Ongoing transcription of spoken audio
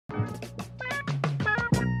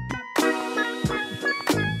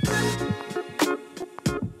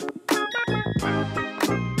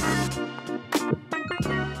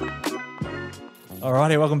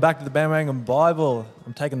Alrighty, welcome back to the Bandwagon Bible.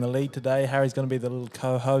 I'm taking the lead today. Harry's going to be the little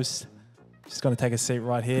co-host. Just going to take a seat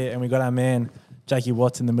right here. And we got our man, Jakey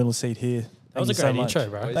Watts, in the middle seat here. That was a great intro,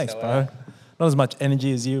 bro. Thanks, bro. Not as much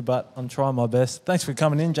energy as you, but I'm trying my best. Thanks for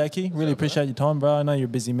coming in, Jakey. Really appreciate your time, bro. I know you're a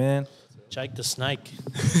busy man. Jake the Snake.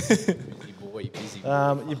 Busy boy.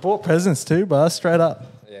 You bought presents too, bro. Straight up.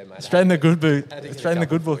 Yeah, mate. Straight in the good boot. Straight in the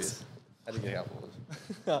good books. Had to get a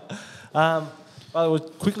couple. Well, we'll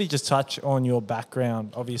quickly just touch on your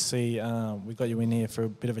background. Obviously, we got you in here for a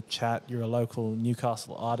bit of a chat. You're a local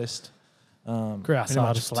Newcastle artist. Grass pretty much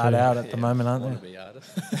artist flat too. out at the moment, aren't Want they? to be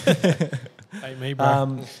artist. Hey, me,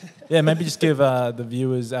 bro. Yeah, maybe just give the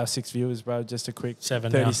viewers, our 6 viewers, bro, just a quick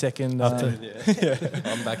 7 30 now. second.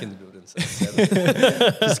 I'm back in the building. So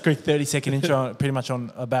 7. Just a quick 30 second intro, pretty much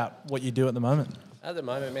on about what you do at the moment. At the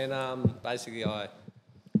moment, man, basically I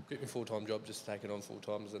quit my full-time job just to take it on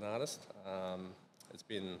full-time as an artist. It's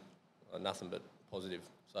been nothing but positive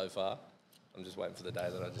so far. I'm just waiting for the day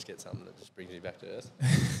that I just get something that just brings me back to earth.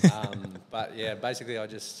 But yeah, basically I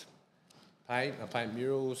just paint. I paint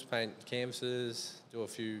murals, paint canvases, do a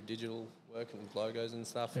few digital work and logos and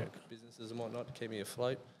stuff for businesses and whatnot to keep me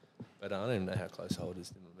afloat. But I don't even know how close I hold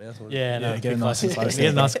this in my mouth. Yeah, no, get nice and close.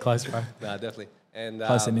 Get nice and close, bro. No, definitely. And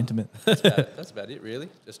Close and intimate. that's about it, really.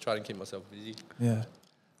 Just try to keep myself busy. Yeah.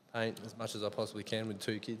 Paint as much as I possibly can with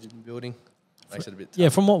 2 kids in the building. Makes it a bit tough. Yeah,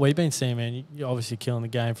 from what we've been seeing, man, you're obviously killing the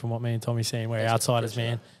game from what me and Tommy seeing. We're outsiders,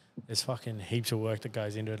 man. There's fucking heaps of work that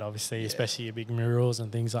goes into it, obviously, especially your big murals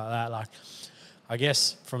and things like that. Like, I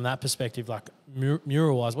guess from that perspective, like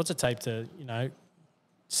mural-wise, what's it take to,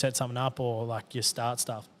 set something up or like you start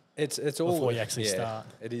stuff? It's all before you actually start.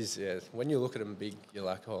 It is, yeah. When you look at them big, you're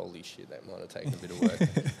like, holy shit, that might have taken a bit of work.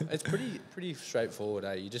 It's pretty straightforward,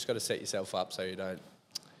 eh? You just got to set yourself up so you don't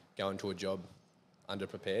go into a job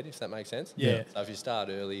underprepared, if that makes sense. Yeah. So if you start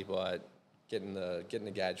early by getting the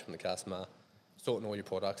gauge from the customer, sorting all your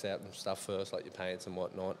products out and stuff first, like your paints and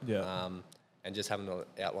whatnot, and just having an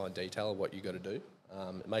outline detail of what you got to do,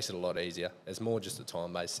 it makes it a lot easier. It's more just a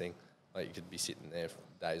time-based thing. Like you could be sitting there for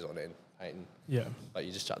days on end painting. Yeah. But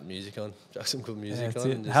you just chuck the music on, chuck some good music on.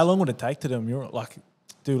 And How long would it take to do a mural? Like,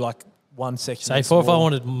 do like one section. Say, if I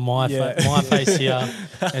wanted my face here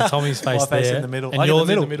and Tommy's face my face there, in the middle, and yours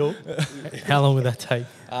in the middle, how long would that take?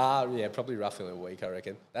 Yeah, probably roughly a week, I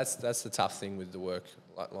reckon. That's the tough thing with the work,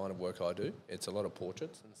 like line of work I do. It's a lot of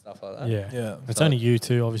portraits and stuff like that. Yeah. It's only you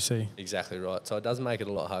too, obviously. Exactly right. So it does make it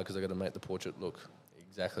a lot hard because I've got to make the portrait look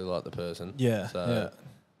exactly like the person. Yeah. So,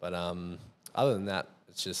 but other than that,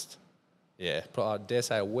 it's just, I dare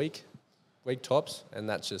say a week tops, and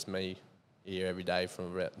that's just me here every day for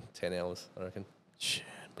about 10 hours, I reckon. Shit.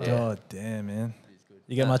 God damn, man.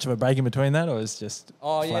 You get much of a break in between that, or is just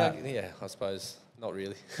flat? Yeah, I suppose. Not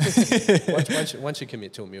really. once you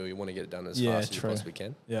commit to a meal, you want to get it done as fast as you possibly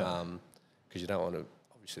can. Yeah. Because you don't want to,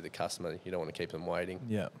 obviously the customer, you don't want to keep them waiting.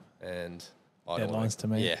 Yeah. And I deadlines to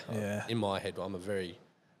me. Yeah. In my head, I'm a very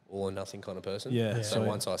all or nothing kind of person. Yeah. So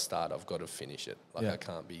once I start, I've got to finish it. Like I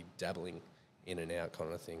can't be dabbling in and out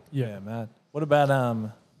kind of thing. Yeah, man. What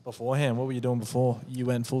about beforehand? What were you doing before you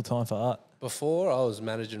went full time for art? Before, I was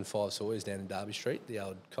managing 5 Sawyers down in Derby Street, the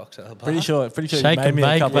old cocktail bar. Pretty sure Shake you made and me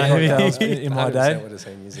bake, a couple of baby. cocktails in my day. Would have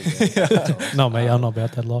seen music. Not me, I'm not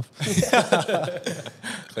about that life.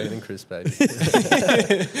 Clean and crisp, baby.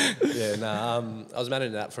 I was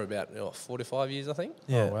managing that for about 45 years, I think.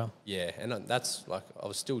 Yeah. Oh, wow. Yeah, and that's like, I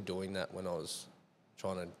was still doing that when I was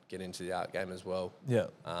trying to get into the art game as well. Yeah.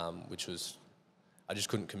 Which was, I just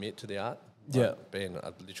couldn't commit to the art. Being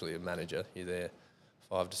literally a manager, you're there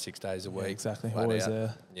 5 to 6 days a week. Exactly. flat Always out.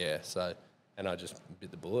 there. Yeah, so, and I just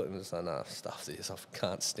bit the bullet and was like, no, stuff this. I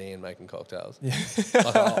can't stand making cocktails. Yeah.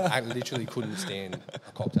 Like, I literally couldn't stand a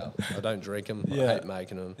cocktail. I don't drink them. I hate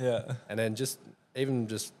making them. Yeah. And then just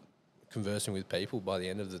conversing with people by the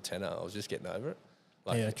end of the tenor, I was just getting over it.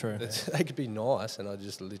 Like, true. They could be nice, and I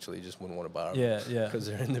just literally just wouldn't want to borrow them. Yeah. Because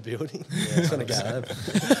they're in the building. Just want to go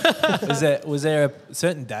home. Was there a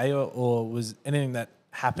certain day or was anything that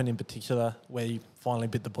happened in particular where you finally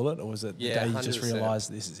bit the bullet, or was it the day you just 100%.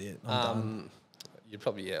 realised this is it? I'm done? You'd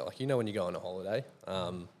probably, when you go on a holiday,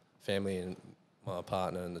 family and my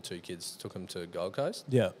partner and the 2 kids took them to Gold Coast.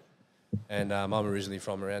 Yeah. And I'm originally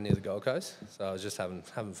from around near the Gold Coast, so I was just having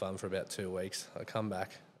fun for about 2 weeks. I come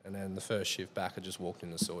back, and then the first shift back, I just walked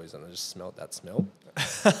into Sawyers and I just smelt that smell.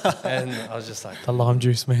 And I was just like... The lime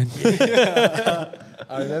juice, man.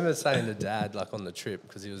 I remember saying to Dad, like on the trip,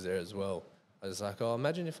 because he was there as well, I was like,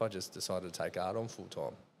 imagine if I just decided to take art on full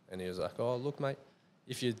time. And he was like, look, mate,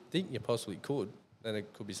 if you think you possibly could, then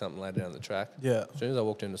it could be something later down the track. Yeah. As soon as I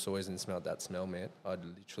walked into Sawyers and smelled that smell, man, I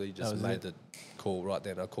literally just made the call right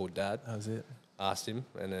then. I called Dad. That was it. asked him,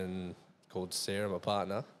 and then called Sarah, my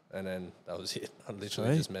partner, and then that was it. I literally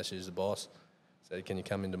Sweet. just messaged the boss, said, "Can you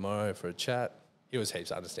come in tomorrow for a chat?" He was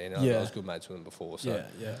heaps understanding. Yeah. I was good mates with him before, so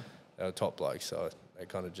yeah. they were top blokes. So they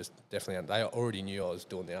kind of just definitely they already knew I was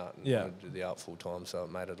doing the art and Yeah. wanted to do the art full time, so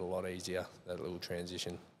it made it a lot easier, that little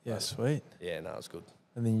transition. Yeah, But sweet. yeah, no, it was good.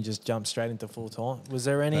 And then you just jumped straight into full time. Was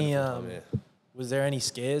there any Full-time, yeah. was there any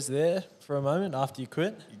scares there for a moment after you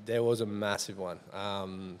quit? There was a massive one.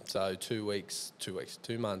 So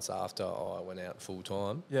 2 months after I went out full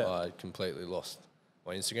time, Yeah. I completely lost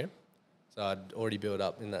my Instagram. So I'd already built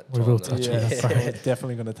up in that We time. will that- touch on Yeah, that, bro. we're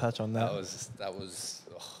definitely going to touch on that. that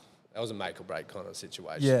was a make or break kind of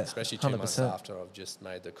situation. Yeah, Especially 2 months 100%. after I've just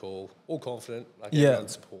made the call, all confident, like Yeah. everyone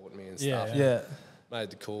supported me and Yeah, stuff. Yeah, Made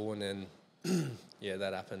the call, and then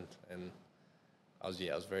that happened, and I was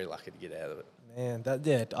very lucky to get out of it. man.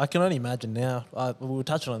 I can only imagine now. We were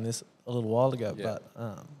touching on this a little while ago, Yeah.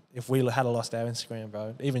 but if we had lost our Instagram,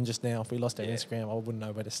 bro, even just now, if we lost our Yeah. Instagram, I wouldn't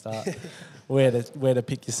know where to start, where to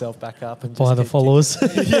pick yourself back up and Buy just the keep- followers.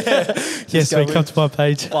 Yes, go we in. come to my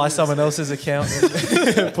page. buy someone else's account,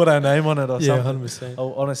 and put our name on it or Yeah, something. 100%.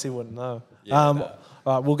 I honestly wouldn't know. Yeah, no.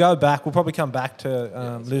 All right, we'll go back. We'll probably come back to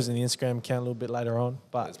that's losing the Instagram account a little bit later on,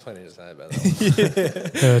 There's but plenty to say about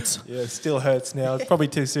that. Hurts. yeah, it still hurts now. It's probably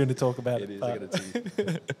too soon to talk about It it. is. but- I got to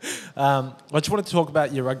tell you. I just wanted to talk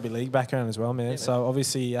about your rugby league background as well, man. So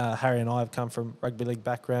obviously, Harry and I have come from rugby league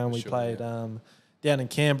background. We Sure, played down in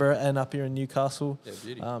Canberra and up here in Newcastle. Yeah,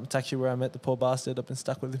 beauty. It's actually where I met the poor bastard. I've been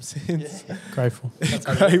stuck with him since. Grateful.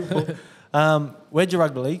 Grateful. Where'd your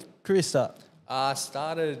rugby league career start? I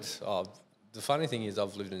started. The funny thing is,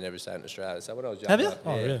 I've lived in every state in Australia. So when I was Have younger, you?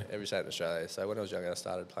 Oh, really? every state in Australia. So when I was younger, I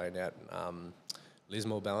started playing out in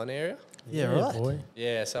Lismore, Ballon area. Yeah, right. Boy.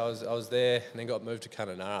 Yeah, so I was there, and then got moved to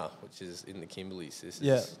Kununurra, which is in the Kimberleys. This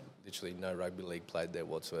Yeah. is literally no rugby league played there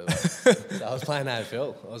whatsoever. So I was playing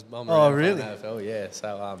AFL. I was bumming Oh, around really? playing AFL, yeah.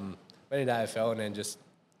 So went into AFL, and then just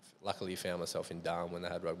luckily found myself in Darwin when they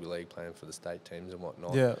had rugby league playing for the state teams and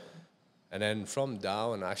whatnot. Yeah, And then from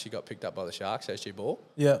Darwin, I actually got picked up by the Sharks, SG Ball.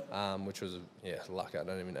 yeah. Which was luck. I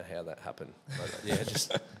don't even know how that happened. But,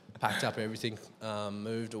 just packed up everything,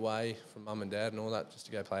 moved away from mum and dad and all that just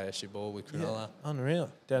to go play SG ball with Cronulla. Unreal.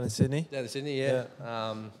 Down in Sydney. Down to Sydney, yeah.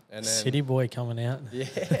 And then City boy coming out. yeah.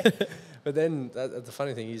 But then the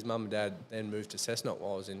funny thing is, mum and dad then moved to Cessnock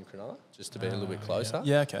while I was in Cronulla just to be a little bit closer.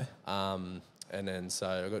 Yeah, okay. And then so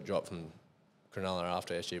I got dropped from Cronulla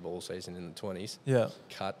after SG ball season in the 20s. Yeah.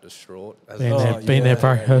 Cut, distraught. Been Oh, there, been there,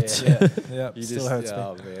 bro. yeah, Hurts. Yeah, yeah. You Still just, hurts me.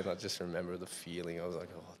 oh man, I just remember the feeling. I was like,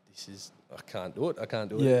 oh, I can't do it. I can't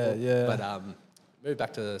do it Yeah, anymore. yeah. But moved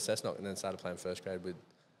back to Cessnock and then started playing first grade with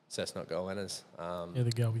Cessnock Goannas. Yeah,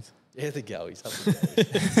 the goalies. Yeah, the Gowies. Up the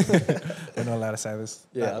Gowies. We're not allowed to say this.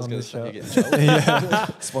 Yeah, I was on going this to say show. you get in trouble. Yeah.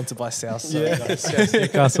 Sponsored by South. So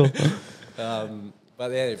Newcastle.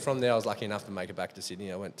 But yeah, from there I was lucky enough to make it back to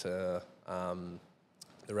Sydney. I went to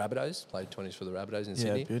the Rabbitohs, played 20s for the Rabbitohs in yeah,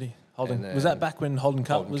 Sydney. beauty. Holden. And Was that then back when Holden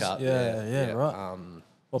Cup Holden was? Cup, yeah, right.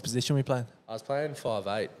 What position were you playing? I was playing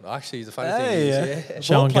 5'8". Actually, the funny Hey, thing is, yeah.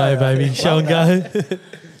 Show and go, player. baby. Show and go.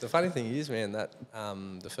 The funny thing is, man, that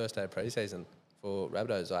the first day of pre-season for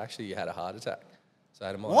Rabbitohs, I actually had a heart attack. So I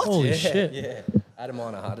had a minor, What? Holy yeah, shit. Yeah, I had a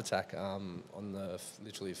minor heart attack on the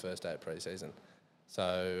literally first day of pre-season.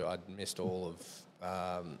 So I'd missed all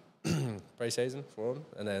of pre-season for them,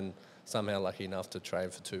 and then somehow lucky enough to train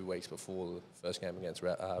for 2 weeks before the first game against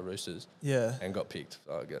Roosters, Yeah. and got picked.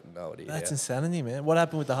 I got no idea. That's how. insanity, man. What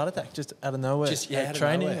happened with the heart attack? Just out of nowhere? Just At out of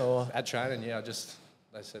training nowhere. or? At training, yeah.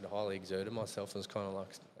 They said highly exerted myself. It was kind of like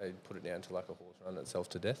they put it down to like a horse run itself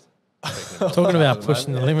to death. Talking about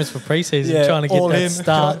pushing the limits for pre-season, Yeah, trying to get all that in.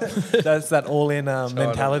 start. That's that all-in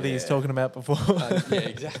mentality he's yeah. talking about before. Yeah,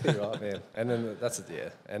 exactly right, man. And then that's it, yeah.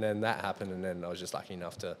 And then that happened, and then I was just lucky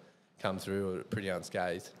enough to come through pretty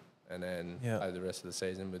unscathed, and then Yeah. play the rest of the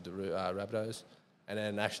season with the Rabbitohs, and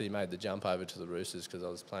then actually made the jump over to the Roosters because I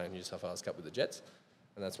was playing New South Wales Cup with the Jets,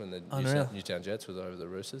 and that's when the Unreal. Newtown Jets was over the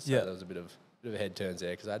Roosters. So Yeah. there was a bit of head turns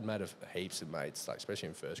there because I'd made heaps of mates, like especially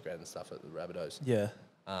in first grade and stuff at the Rabbitohs. Yeah,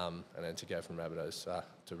 And then to go from Rabbitohs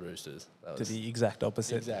to Roosters, that to was the exact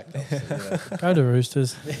opposite. exact opposite. Yeah. Go to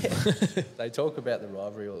Roosters. They talk about the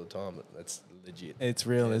rivalry all the time, but that's legit. It's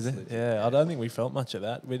real, Yeah, is it's it? legit, Yeah, I don't think we felt much of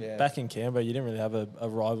that. Yeah. Back in Canberra, you didn't really have a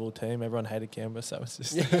rival team. Everyone hated Canberra, so it's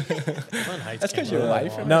just... That's 'cause you're away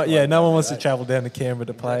from No, it. yeah, no one wants to Right. travel down to Canberra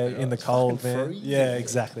to play Exactly in the right. cold, Fucking man. freezing. Yeah,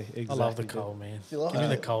 exactly. I love the dude. cold, man. You like Give me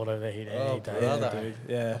the it? cold over heat Oh, any day. Yeah, brother. dude.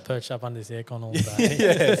 Yeah. Perched up under this aircon all yeah, day.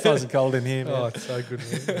 it's nice and cold in here, man. Oh, it's so good,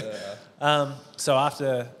 man. So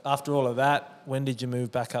after all of that, when did you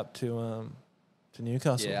move back up to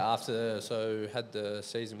Newcastle? Yeah, so had the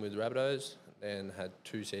season with Rabbitohs, then had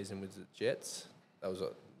 2 seasons with the Jets. That was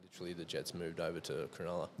literally the Jets moved over to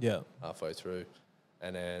Cronulla halfway through.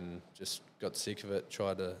 And then just got sick of it,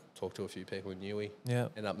 tried to talk to a few people in Newy. Yeah.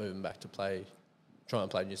 Ended up moving back to try and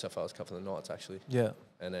play New South Wales Cup of the Knights, actually. Yeah.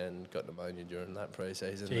 And then got pneumonia during that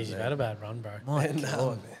pre-season. Jeez, you've had a bad run, bro. My And,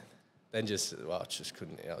 God, man. Then I just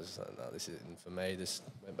couldn't. I was just like, no, this isn't for me. Just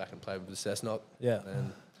went back and played with the Cessnock. Yeah.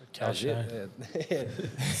 And Cash, that was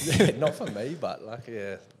it. Yeah. Not for me, but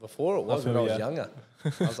before it was when I was younger. I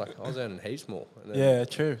was earning heaps more. And then, Yeah,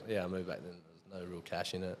 true. Yeah, I moved back then. There was no real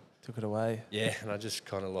cash in it. Took it away. Yeah, and I just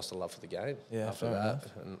kind of lost the love for the game after fair that. enough.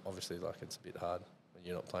 And obviously, it's a bit hard when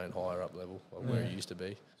you're not playing higher up level, where it used to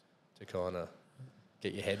be, to kind of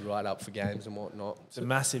get your head right up for games and whatnot. It's a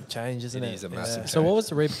massive change, isn't it? It is a massive So what was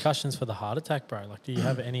the repercussions for the heart attack, bro? Like, do you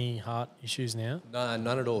have any heart issues now? No,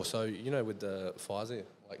 none at all. So, with the Pfizer,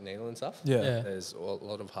 like needle and stuff, Yeah. there's a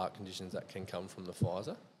lot of heart conditions that can come from the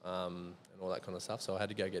Pfizer and all that kind of stuff. So I had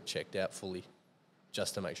to go get checked out fully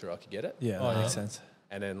just to make sure I could get it. Yeah, that makes sense.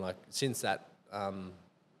 And then, since that,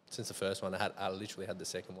 since the first one, I literally had the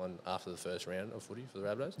second one after the first round of footy for the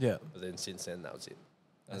Rabbitohs. Yeah. But then since then, that was it.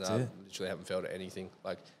 That's I it. literally haven't felt anything.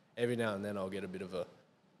 Every now and then I'll get a bit of a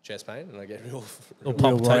chest pain and I get real Real worried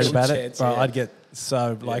palpitation about it. chance, Bro, yeah. I'd get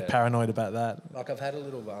so Yeah. paranoid about that. I've had a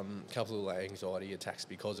little couple of anxiety attacks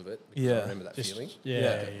because of it. Because Yeah. I remember that feeling.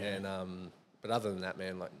 Yeah. And but other than that,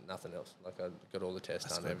 man, nothing else. I got all the tests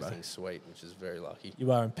That's done, good, bro. everything's sweet, which is very lucky.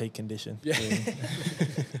 You are in peak condition. Yeah.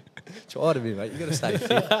 Try to be, mate. You got to stay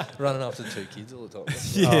fit. Running after 2 kids all the time.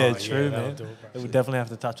 Yeah, Oh, true, that'll man. do it, bro. We definitely have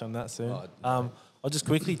to touch on that soon. Oh, I'll just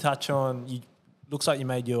quickly touch on. You looks like you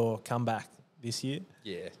made your comeback this year.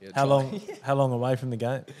 Yeah. How try. long? How long away from the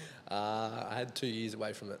game? I had 2 years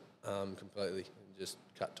away from it completely. Just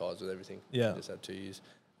cut ties with everything. Yeah. Just had 2 years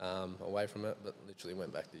away from it, but literally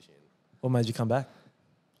went back this year. What made you come back?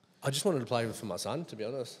 I just wanted to play for my son, to be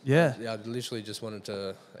honest. Yeah. I literally just wanted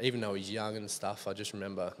to, even though he's young and stuff, I just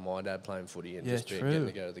remember my dad playing footy and Yeah, just true. getting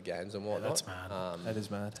to go to the games and whatnot. that's mad. That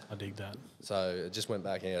is mad. I dig that. So I just went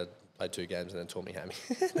back and played 2 games and then tore me hammy.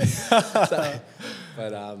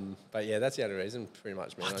 But yeah, that's the only reason, pretty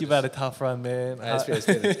much, man. You've had a tough run, man.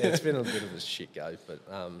 It's been a bit of a shit go, but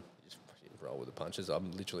just roll with the punches.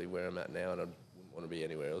 I'm literally where I'm at now, and I wouldn't want to be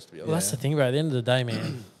anywhere else, to be honest. Well, that's the thing, bro. At the end of the day,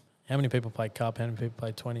 man, how many people play cup? How many people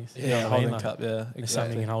play 20s? You know what I mean? holding Like, cup. Yeah, It's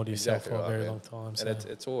something you can hold yourself Exactly for a right, very man. long time. So. And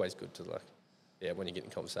it's always good to when you get in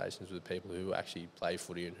conversations with people who actually play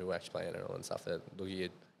footy and who actually play NRL and stuff. That look at you,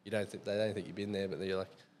 they don't think you've been there, but they're like,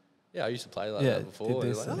 yeah, I used to play like that before. did They're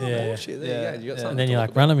this like, and- oh, Yeah. bullshit, there you go. You got something and then to you're talk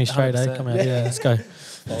like, run at me straight, 100%. Come out. Yeah, let's go.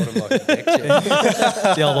 Fold them like a deck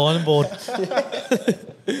chair. The old iron board.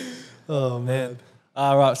 Oh man.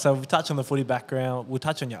 All right. So we'll touch on the footy background. We'll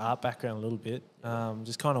touch on your art background a little bit.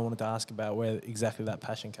 Just kind of wanted to ask about where exactly that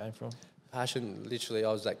passion came from. Passion, literally,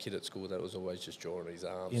 I was that kid at school that was always just drawing his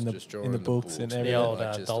arms, In the- just drawing in the books and The everything. old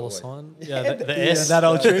just dollar always- sign. Yeah, the S. that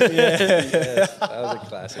old trick. Yeah. Yeah, that was a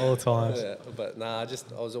classic. All the time. Yeah, but nah,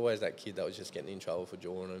 I was always that kid that was just getting in trouble for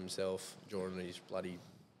drawing himself, drawing these bloody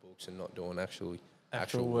books and not doing actual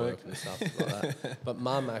work. and stuff like that. But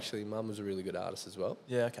mum was a really good artist as well.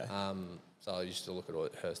 Yeah. Okay. So I used to look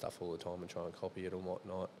at her stuff all the time and try and copy it and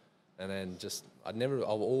whatnot. And then I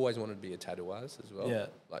always wanted to be a tattoo artist as well. Yeah.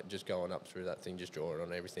 Like just going up through that thing, just drawing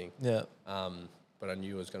on everything. Yeah. But I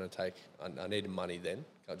knew it was going to take, I needed money then,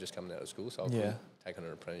 just coming out of school. So I Yeah. couldn't take on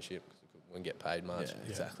an apprenticeship because I wouldn't get paid much. Yeah,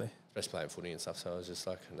 exactly. Especially playing footy and stuff. So I was just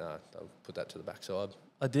like, nah, I'll put that to the backside.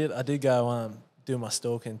 I did go do my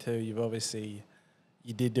stalking too.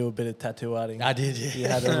 You did do a bit of tattoo arting. I did, yeah. You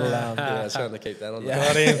had a little Yeah, I was trying to keep that on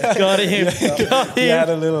Yeah. the Got him. you had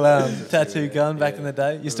a little tattoo gun back in the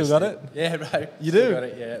day. You still got it? Yeah, bro. You Still do? got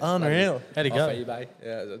it, yeah. Unreal. How'd it Off go? eBay.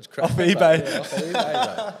 Yeah, it was Off crap, eBay. Yeah, off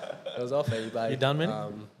eBay, bro. It was off eBay. You done many?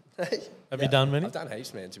 Have you done many? I've done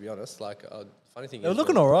heaps, man, to be honest. Funny thing They were is...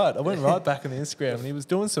 looking all right. I went right back on the Instagram and he was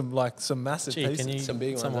doing some massive Gee, pieces. can you... Some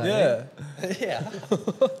big ones, someone- eh? Yeah. yeah.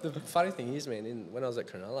 The funny thing is, man, when I was at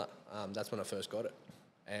Cronulla, that's when I first got it.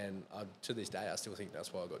 And to this day, I still think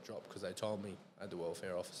that's why I got dropped, because they told me, I had the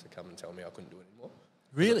welfare officer come and tell me I couldn't do it anymore.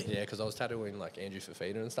 Really? Yeah, because I was tattooing like Andrew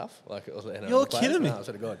Fafita and stuff. You're kidding me. No, I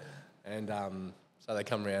swear to God. And so they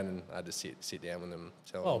come around and I had to sit down with them,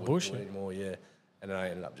 tell them Oh, I wouldn't do bullshit. it anymore, yeah. And then I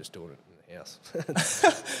ended up just doing it in the house.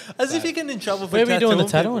 As if you're getting in trouble for Where were you doing the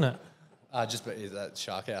tattooing tattooing at? Just that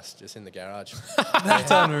Shark House, just in the garage.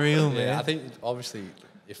 That's unreal, man. Yeah, I think obviously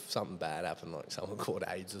if something bad happened, like someone caught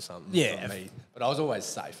AIDS or something, Yeah. not me. But I was always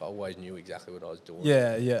safe. I always knew exactly what I was doing.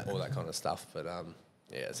 Yeah, yeah. All that kind of stuff. But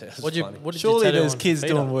yeah, it was What did funny. you Surely tattoo there's on kids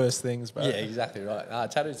Peter? doing worse things, bro. Yeah, exactly right. I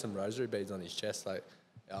tattooed some rosary beads on his chest,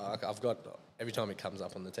 I've got every time it comes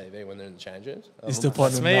up on the TV when they're in the change rooms. You still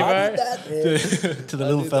pointing me, bro. to the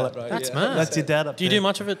little fella. bro. That's Yeah. mad. That's your dad up Do you there. do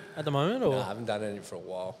much of it at the moment, or No, I haven't done any for a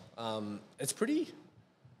while. It's pretty.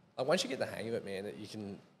 Like once you get the hang of it, man, you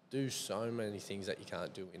can do so many things that you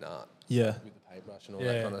can't do in art. Yeah. With the paintbrush and all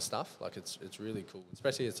that kind of stuff. Like it's really cool.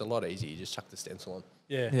 Especially it's a lot easier. You just chuck the stencil on.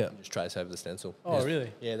 yeah? Yeah. And just trace over the stencil. Oh, Yeah.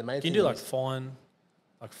 really? Yeah. The main Can thing you do like is- fine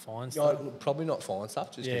Yeah, stuff? probably not fine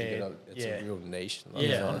stuff, just because Yeah, it's yeah. a real niche. Like Yeah,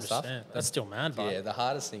 that kind of stuff. 100%. That's still mad, but Yeah, the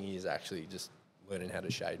hardest thing is actually just learning how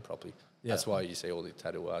to shade properly. Yeah. That's why you see all the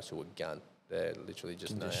tattoo artists with a gun. They're literally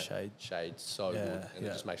just Can know just shade. so Yeah, good, and yeah.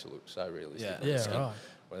 it just makes it look so realistic. Yeah. on the Yeah, skin. right.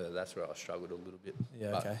 Whether that's where I struggled a little bit.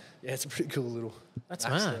 Yeah, But okay. Yeah, it's a pretty cool little. that's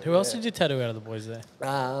accent, mad. Who else yeah. did you tattoo out of the boys there?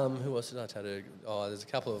 Who else did I tattoo? Oh, there's a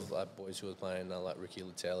couple of boys who were playing, like Ricky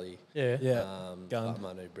Latelli, Yeah. Yeah. Gun. like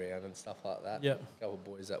Manu Brown and stuff like that. Yeah. A couple of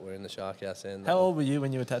boys that were in the Shark House then. How old were you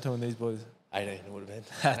when you were tattooing these boys? 18 it would have been.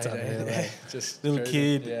 That's 18, unreal, yeah. mate. Just Little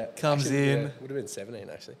cruising, kid comes in. Would have been 17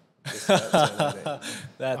 actually. Just about 17.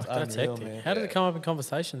 That's That's unreal, hectic. man. How did Yeah. it come up in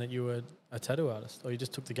conversation that you were a tattoo artist, or you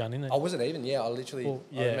just took the gun in there? I wasn't even. Yeah, I literally. Well,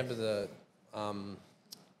 I yeah. remember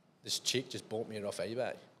this chick just bought me it off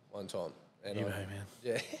eBay one time. And eBay, I, man.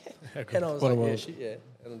 Yeah. How and I was What a like, yeah, world. shit, yeah.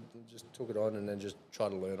 And just took it on and then just tried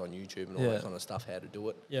to learn on YouTube and all Yeah. that kind of stuff how to do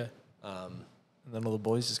it. Yeah. And then all the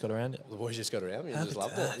boys just got around it. The boys just got around me and How just good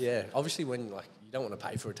loved that? it. Yeah. Obviously, when you don't want to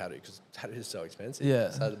pay for a tattoo because tattoo is so expensive. Yeah.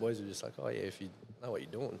 So the boys were just like, oh yeah, if you know what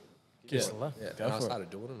you're doing, Just do it. love. Yeah. Go And I for it. started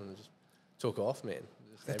doing them and it just took off, man.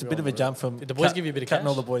 It's a bit of a jump from. Did the boys give you a bit of cutting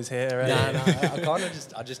all cash? the boys' hair? No, Right? no. I kind of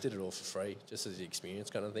I just did it all for free, just as the experience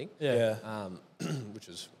kind of thing. Yeah. Which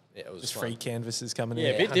was it was Just fun. free canvases coming Yeah,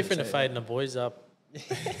 in. a bit 100%, different to yeah. fading the boys up.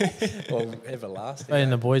 Well, everlasting. Fading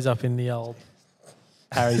the boys up in the old.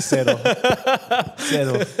 Harry, settle.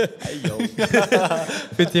 Settle. Hey, yo.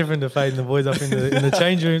 Bit different to fading the boys up in the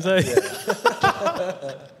change rooms, eh?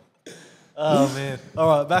 Oh, man. All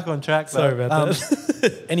right, back on track. Sorry though. about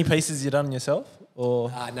that. Any pieces you done yourself? Or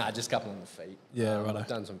Nah, just a couple on the feet. Yeah, righto. I've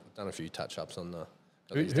done a few touch ups on the.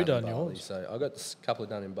 got Who these done in Bali. yours? So I got a couple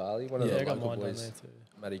done in Bali. One of Yeah, the I got local mine down boys, there too.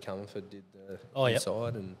 Matty Comerford, did the Oh, yep.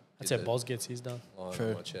 inside and. That's did how the Boz gets his done. line True.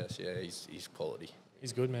 on my chest. Yeah, he's quality.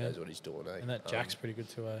 He's good, He man. knows what he's doing. Eh? And that Jack's pretty good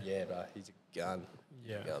too, eh? Yeah, bro, he's a gun.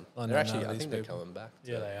 Yeah. Gun. I know They're actually, none of I these think they're people. coming back.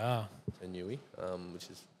 To, Yeah, they are. to Newy, which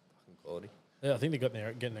is fucking quality. Yeah, I think they're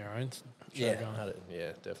getting their own show going.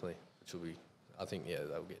 Yeah, definitely. Which will be. I think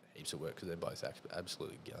they'll get heaps of work because they're both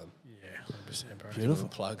absolutely gun. Yeah, 100%, bro. Give them a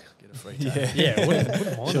plug, get a free Yeah. tag. Yeah,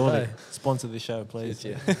 wouldn't mind surely it, eh? sponsor the show, please.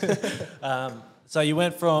 Yeah. So you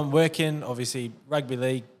went from working, obviously, rugby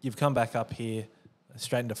league. You've come back up here,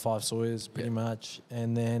 straight into Five Sawyers, pretty Yeah. much.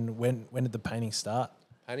 And then when did the painting start?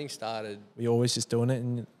 Painting started. Were you always just doing it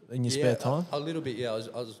in your spare time? A little bit. Yeah, I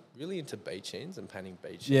was really into beach ends and painting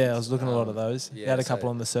beach. Yeah, I ends. was looking at a lot of those. You yeah, had a so- couple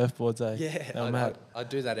on the surfboards, eh? Yeah, They were mad. I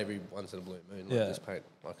do that every once in a blue moon. Like Yeah. just paint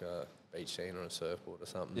like a beach scene or a surfboard or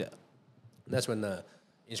something. Yeah. And that's when the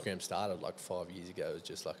Instagram started, like 5 years ago. It was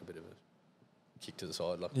just like a bit of a kick to the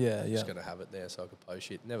side. Like, Yeah, just yeah. going to have it there so I could post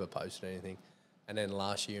shit. Never posted anything. And then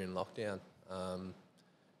last year in lockdown,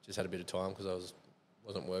 just had a bit of time because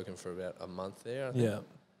wasn't working for about a month there. I think. Yeah.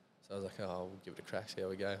 So I was like, oh, I'll give it a crack, see how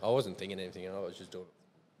we go. I wasn't thinking anything. I was just doing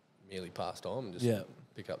it merely past time and just Yeah.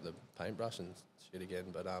 pick up the paintbrush and shit again.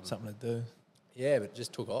 But Something to do. yeah, but it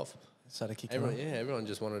just took off. Started kicking Everyone, on. yeah, everyone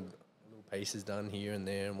just wanted little pieces done here and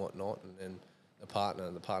there and whatnot. And then the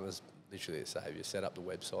partner's literally a saviour, set up the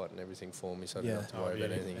website and everything for me so I didn't Yeah. have to worry about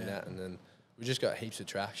beauty, anything in that. And then we just got heaps of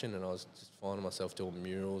traction and I was just finding myself doing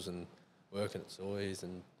murals and working at Soys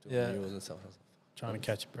and doing Yeah. murals and stuff. I was like, Trying to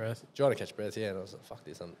catch your breath. trying to catch breath, yeah. And I was like, fuck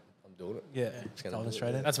this, I'm doing it. Yeah. Just gonna Diving do it,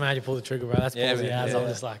 straight yeah. in. That's mad you pull the trigger, bro. That's Yeah, ballsy man, as. yeah. I'm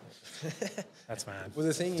just like, that's mad. Well,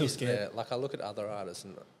 the thing Still is, scared. that, like, I look at other artists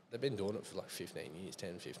and they've been doing it for like 15 years,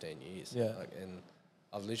 10, 15 years. Yeah. Like, and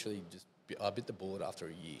I've literally I bit the bullet after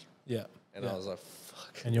a year. Yeah. And Yeah. I was like,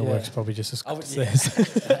 fuck. And your Yeah. work's probably just as I good would- as yeah.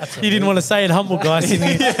 theirs. You didn't want to say it humble, guys,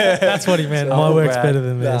 didn't you? That's what he meant. My Humble work's brag. better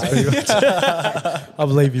than theirs, pretty much. I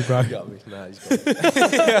believe you, bro. He got me. No, he's got me.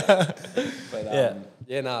 But,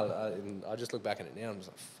 I just look back at it now and I'm just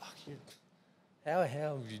like, fuck you. How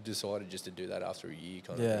have you decided just to do that after a year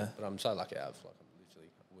kind of Yeah. thing? But I'm so lucky I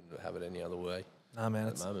wouldn't have it any other way Nah, man,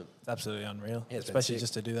 at it's the moment. absolutely unreal. Yeah, it's been Especially sick.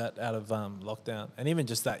 just to do that out of lockdown. And even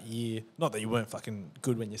just that year, not that you weren't fucking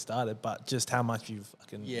good when you started, but just how much you've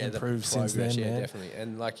fucking improved since then, yeah, man. definitely.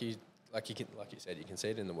 And like you said, you can see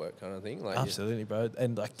it in the work kind of thing. Like Absolutely, bro.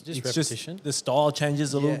 And like Just it's repetition. just the style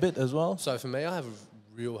changes a little Yeah. bit as well. So for me, I have a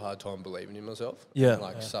real hard time believing in myself. Yeah.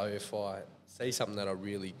 Like, so if I see something that I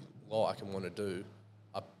really like and want to do,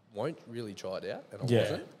 I won't really try it out, and I Yeah.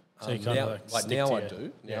 wasn't. So you kind now, of like stick now to I your-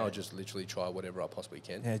 do. Now I just literally try whatever I possibly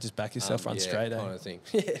can. Yeah, just back yourself, run Yeah, straight. kind Eh? of thing.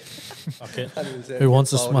 Yeah. Fuck it. 100%. Who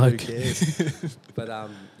wants to Oh, smoke? Who cares? But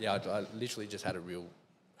yeah, I literally just had a real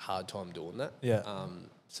hard time doing that. Yeah.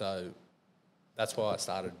 So that's why I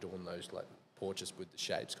started doing those like portraits with the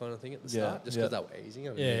shapes kind of thing at the Yeah, start, just yeah. because they were easy.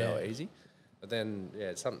 I knew Yeah, they were yeah. easy. But then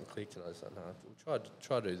something clicked, and I was like, no, we'll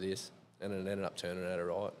try to do this, and it ended up turning out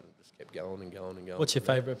alright, and just kept going and going and going. What's your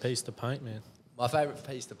favourite piece to paint, man? My favourite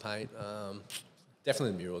piece to paint,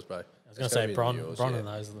 definitely the murals, bro. I was going to say Bron and yeah.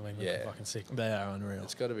 those are the ones Yeah. that fucking sick. They are unreal.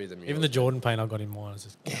 It's got to be the murals. Even the Jordan paint I got in mine is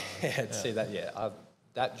just Yeah, see that? Yeah,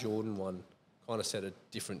 that Jordan one kind of set a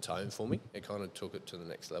different tone for me. It kind of took it to the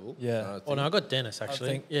next level. Yeah. And I Oh think- no, I got Dennis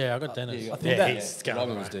actually. think- I got Dennis. I think that- he's yeah, going,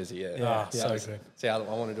 Robin was bro. dizzy, yeah. Yeah, so yeah. good. See, I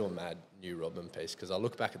want to do a mad new Robin piece because I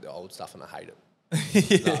look back at the old stuff and I hate it.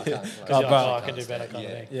 Yeah. No, I can't. Like, Oh, bro. I can do better kind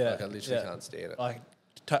of thing. Yeah, Like I literally yeah. can't stand it.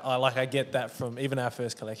 I get that from even our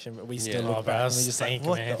first collection, but we still Yeah. look Oh, back bro, and we just like, stink,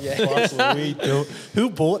 what man. the fuck were we doing? Who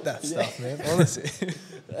bought that stuff, man? Honestly.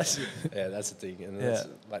 That's the thing. And Yeah.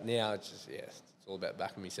 like now, it's just it's all about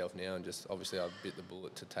backing myself now, and just obviously I bit the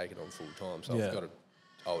bullet to take it on full time, so Yeah. I've got to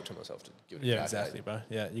owe it to myself to give it a Yeah, crack, exactly, eh? bro.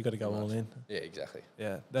 Yeah, you got to go all in. Yeah, exactly.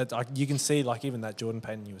 Yeah, that you can see like even that Jordan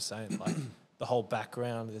painting you were saying, like the whole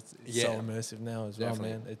background. It's so Yeah. immersive now as well, Definitely.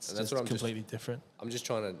 man. It's And that's just what I'm just- completely different. I'm just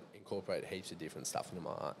trying to incorporate heaps of different stuff into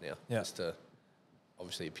my art now, Yeah. just to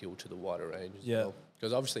obviously appeal to the wider range as Yeah. well.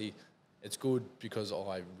 Because obviously it's good because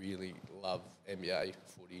I really love NBA,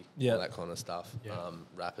 footy, Yeah. all that kind of stuff, Yeah.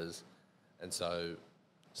 rappers, and so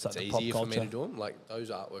Such it's a pop easier for me culture. to do them. Like those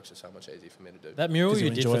artworks are so much easier for me to do. That mural 'Cause you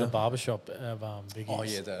you did enjoy for the them. barbershop of Biggie's. Oh,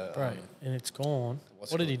 yeah, the, bro, and it's gone.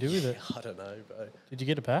 what's What it did he do called? with it? I don't know, bro. Did you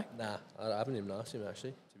get it back? Nah, I haven't even asked him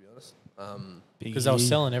actually, to be honest. Because they were Biggie.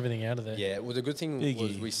 selling everything out of there. Yeah, well, the good thing was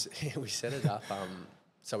Biggie. we set it up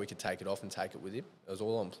so we could take it off and take it with him. It was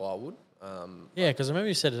all on plywood. Yeah, because I remember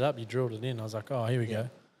you set it up, you drilled it in. I was like, oh, here we Yeah.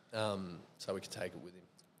 go. So we could take it with him.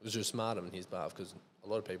 It was just smart on his behalf because a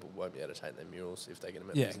lot of people won't be able to take their murals if they get them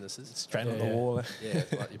at Yeah. businesses. Straight on Yeah, the yeah. wall. Yeah,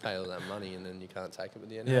 like you pay all that money and then you can't take it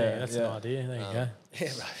with you. Yeah. Anyway. That's an idea. There you go. Yeah,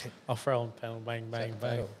 right. I'll throw on panel, bang, bang, Exact bang.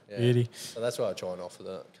 panel, yeah. Beauty. So that's what I try and offer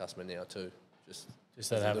the customer now too. Just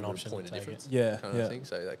Just as that a have an little option point to of take difference. it. Yeah, kind yeah. of thing.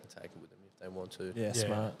 So they can take it with them if they want to. Yeah, Yeah.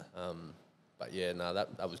 smart. But yeah, no,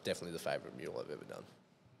 that was definitely the favourite mural I've ever done.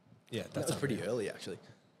 Yeah, That that's was pretty early actually.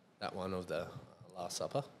 That one of the Last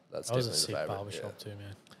Supper. That's That was a definitely sick the favourite. barbershop Yeah. too,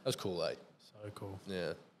 man. That was cool, eh? So cool.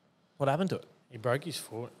 Yeah. What happened to it? He broke his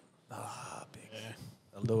foot. Ah, big. Yeah.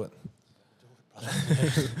 They'll do it.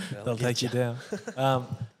 They'll take you down.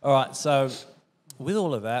 All right, so with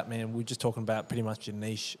all of that, man, we're just talking about pretty much your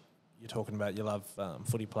niche. You're talking about you love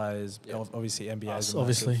footy players, Yeah. obviously NBA. Us,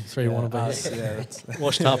 obviously, three wannabes. us, yeah, that's,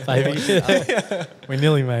 Washed up, baby. We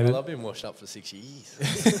nearly made Well, it. I've been washed up for 6 years.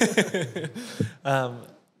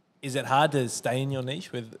 is it hard to stay in your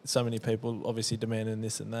niche with so many people obviously demanding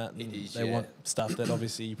this and that? And It is, they yeah. want stuff that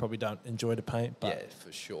obviously you probably don't enjoy to paint, but Yeah,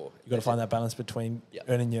 for sure. you got to find that balance between Yeah.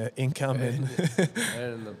 earning your income and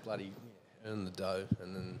Earning the bloody, earning the dough.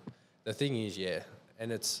 And then the thing is,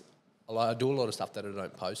 and it's, I do a lot of stuff that I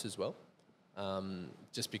don't post as well.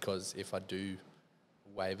 Just because if I do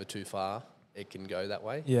waver too far, it can go that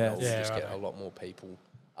way. Yeah. I'll Yeah, just right, get a right. lot more people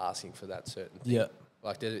asking for that certain thing. yeah,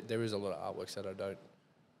 Like there is a lot of artworks that I don't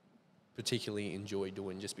particularly enjoy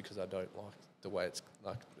doing just because I don't like the way it's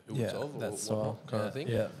like who it's yeah, of or that's whatnot kind of thing.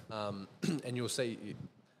 Yeah, And you'll see,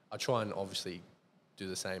 I try and obviously do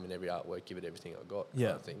the same in every artwork, give it everything I got Yeah.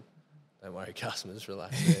 kind of thing. Don't worry, customers,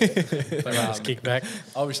 relax. Yeah. But Just kick back.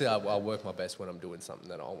 obviously I'll work my best when I'm doing something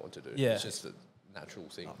that I want to do. Yeah. It's just a natural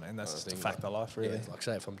thing. Oh man, that's kind just a thing. fact of life, really. Yeah, like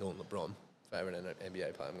say if I'm doing LeBron, favorite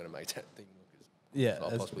NBA player, I'm going to make that thing look as Yeah, as I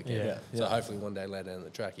that's- possibly can. yeah, So yeah. hopefully one day later down the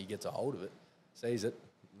track he gets a hold of it, sees it,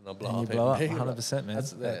 and I'll blow And you up. blow up everything. 100%, man.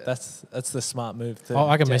 That's the smart move too. Oh,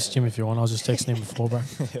 I can message him if you want. I was just texting him before, bro.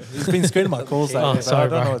 He's been screening my calls lately, Oh, but sorry, I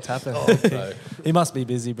don't bro. know what's happened. So, He must be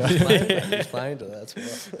busy, bro. he's playing to that's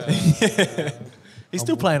why. He's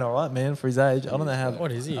still playing all right, man, for his age. I don't know how.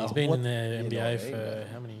 What is he? He's Oh, been what- in the Year NBA 19, for bro.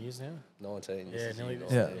 how many years now? 19. Yeah, this nearly. year,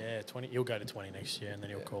 Yeah. Yeah, 20. He'll go to 20 next year, and then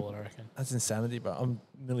he'll Yeah. call it, I reckon. That's insanity, bro. I'm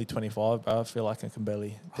nearly 25, bro. I feel like I can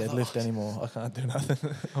barely deadlift anymore. I can't do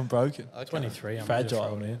nothing. I'm broken. I can't- 23. I'm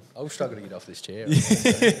Fragile, man. I'll struggle to get off this chair.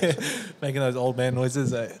 Making those old man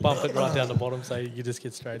noises. Eh? Bump it right down the bottom so you just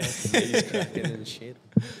get straight up. Knees cracking and shit.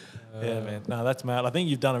 Yeah, man. No, that's mad. I think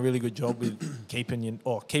you've done a really good job with keeping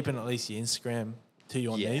at least your Instagram to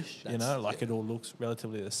your Yeah, niche. You that's- know, like yeah. it all looks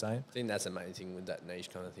relatively the same. I think that's the main thing with that niche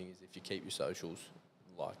kind of thing is if you keep your socials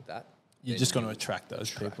like that, You're then just going to you attract those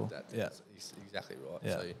attract people. that. Yeah. That's exactly right.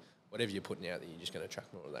 Yeah. So whatever you're putting out there, you're just going to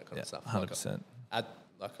attract more of that kind of stuff. 100%.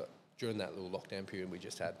 During that little lockdown period we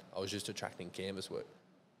just had, I was just attracting canvas work.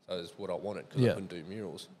 So that's what I wanted because I couldn't do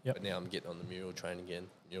murals. Yep. But now I'm getting on the mural train again.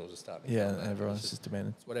 Murals are starting to Yeah, come out. everyone's just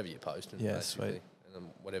demanding. It's whatever you post. Yeah, basically. sweet. And then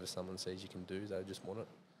whatever someone says you can do, they just want it.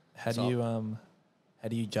 How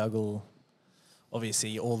do you juggle,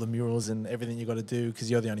 obviously, all the murals and everything you got to do because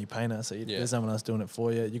you're the only painter, so there's no one else doing it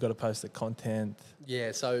for you. You got to post the content.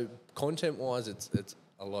 Yeah, so content-wise, it's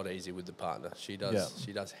a lot easier with the partner. She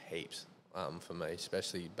does heaps for me,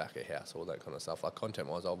 especially back at house, all that kind of stuff. Like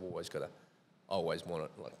content-wise, I always want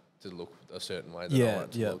it like to look a certain way that I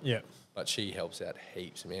want it to look. Yeah. But she helps out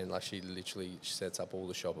heaps, man. Like she sets up all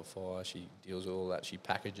the Shopify. She deals with all that. She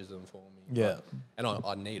packages them for me. Yeah. And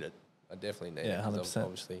I need it. I definitely need it. Yeah, 100%.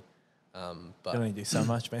 Obviously. But You only do so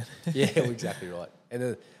much, man. yeah, exactly right.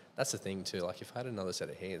 And that's the thing too. Like if I had another set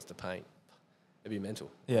of hands to paint, it'd be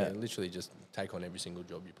mental. Yeah. Literally just take on every single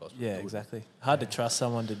job you possibly Yeah, could. exactly. Hard to trust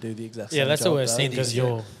someone to do the exact same Yeah, that's job, the worst though. thing because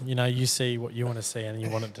you see what you want to see and you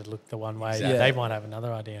want it to look the one way. Exactly. They might have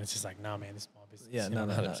another idea and it's just like, no, man, this is my business. Yeah, You know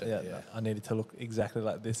no. what I mean? Yeah, I needed to look exactly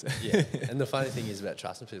like this. Yeah. And the funny thing is about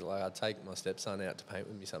trusting people, like I take my stepson out to paint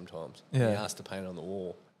with me sometimes. Yeah. He asks to paint on the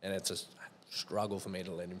wall and it's a struggle for me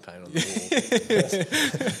to let him paint on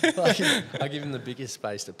the wall. Like, I give him the biggest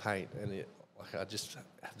space to paint and I just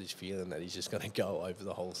have this feeling that he's just going to go over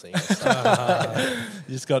the whole thing.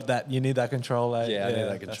 You just got that. You need that control. Eh? Yeah, I need that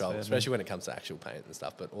that's control, fair, especially when it comes to actual paint and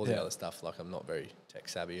stuff. But all the Yeah. other stuff, like I'm not very tech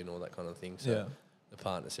savvy and all that kind of thing. So Yeah. the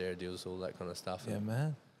partner Sarah deals with all that kind of stuff. Yeah, and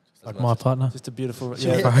man. as Like much my as- partner. Just a beautiful.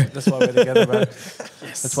 Yeah, Yeah, bro. that's why we're together, bro.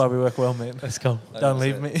 That's why we work well, man. Let's go. Don't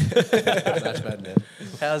leave me. Much bad, man.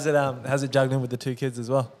 How's it juggling with the two kids as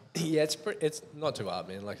well? Yeah, it's not too hard,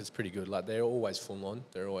 man. Like it's pretty good. Like they're always full on.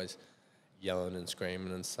 They're always yelling and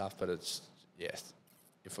screaming and stuff. But it's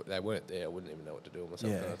if they weren't there, I wouldn't even know what to do with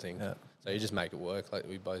myself, kind of thing. Yeah. So you just make it work. Like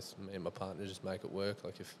me and my partner just make it work.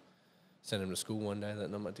 Like if send them to school one day,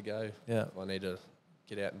 that not meant to go. Yeah. If I need to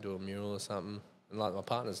get out and do a mural or something. And like my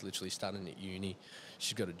partner's literally studying at uni.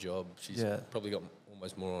 She's got a job. She's probably got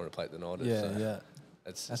almost more on her plate than I do. Yeah, so yeah.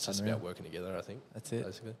 It's That's just unreal. about working together, I think. That's it.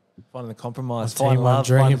 Basically. Finding the compromise. One Find team, one love.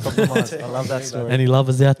 Find dream. the compromise. I love that story. Any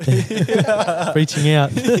lovers out there reaching out?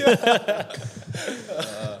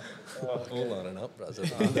 All lining up, brothers.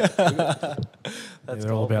 That's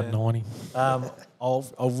They're all gold, about man. 90.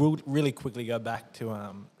 I'll really quickly go back to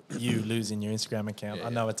you losing your Instagram account. Yeah, I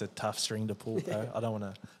know it's a tough string to pull, though. I don't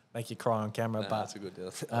want to make you cry on camera, Nah, but that's a good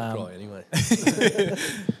deal. I'll cry anyway.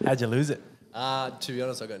 how'd you lose it? To be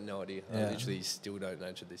honest, I got no idea. Yeah. I literally still don't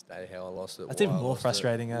know to this day how I lost it. That's why even I more lost it.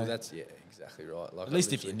 frustrating, Well, eh? that's exactly right. Like At I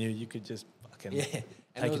least if you literally- knew, you could just fucking Yeah.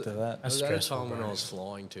 And take it it to that. It was at a stressful, time when bro. I was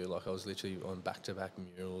flying too. Like I was literally on back-to-back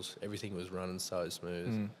murals. Everything was running so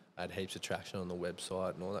smooth. I had heaps of traction on the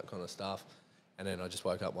website and all that kind of stuff. And then I just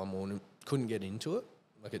woke up one morning, couldn't get into it.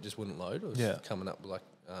 Like it just wouldn't load. It was coming up with like,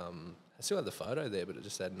 I still had the photo there, but it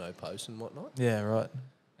just had no posts and whatnot. Yeah, right.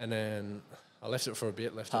 And then I left it for a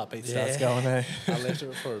bit. Heartbeat starts going, eh? I left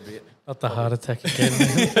it for a bit. Not the heart attack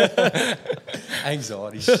again.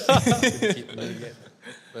 Anxiety hit me again.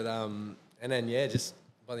 But and then just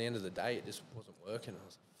by the end of the day, it just wasn't working. I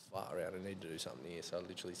was like, far out. I need to do something here. So I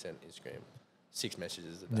literally sent Instagram 6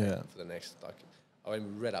 messages a day for the next I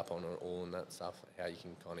read up on it all and that stuff. How you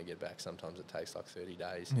can kind of get back. Sometimes it takes like 30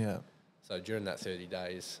 days. Yeah. So during that 30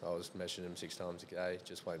 days, I was messaging them 6 times a day,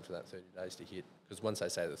 just waiting for that 30 days to hit. Because once they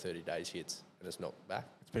say the 30 days hits and it's not back,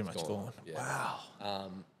 It's pretty much gone. Yeah. Wow.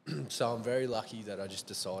 So I'm very lucky that I just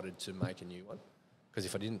decided to make a new one. Because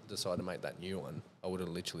if I didn't decide to make that new one, I would have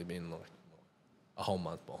literally been like a whole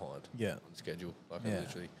month behind on schedule. Like I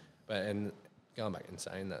literally. And going back and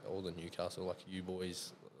saying that, all the Newcastle, like you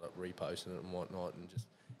boys, like reposting it and whatnot, and just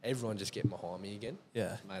everyone just getting behind me again.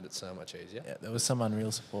 Yeah. Made it so much easier. Yeah, there was some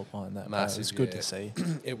unreal support behind that. Massive, It was good yeah. to see.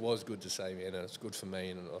 It was good to see, man, and it's good for me,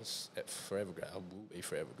 and I was forever I will be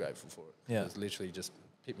forever grateful for it. Yeah. It was literally just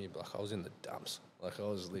hit me like I was in the dumps. Like I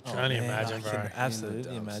was I literally. can only Man, imagine, I bro. can absolutely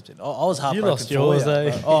dumps. imagine. I was You heartbroken. lost for yours, you, eh?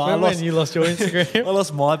 bro. Oh, I Remember lost. when you lost your Instagram? I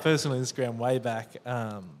lost my personal Instagram way back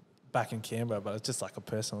in Canberra, but it's just like a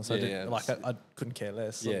personal. So Yeah, I couldn't care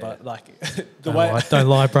less. Yeah. But like Don't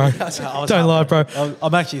lie, bro. I was Don't lie, bro. heartbroken.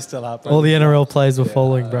 I'm actually still heartbroken. All the NRL players were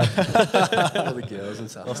following, bro. all the girls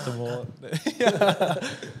and stuff. Lost them all.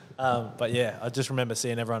 But yeah, I just remember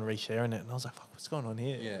seeing everyone resharing it, and I was like, "Fuck, what's going on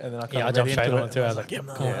here?" Yeah. And then I Yeah, I kind of jumped read straight into on it. it too. I was and like, "Yep,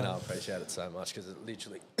 "No." cool." Yeah, and I appreciate it so much because it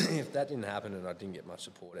literally, if that didn't happen and I didn't get much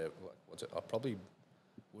support, I probably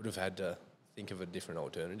would have had to think of a different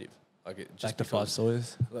alternative. Like it just Back to Five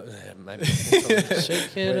Sawyers. Yeah, maybe.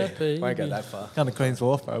 Shake it up, baby. Won't go that far. Kind of Queen's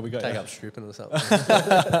Wharf, bro. We got Take you. up stripping or something.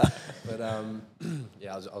 But yeah,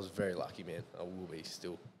 I was very lucky, man. I will be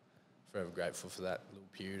still forever grateful for that little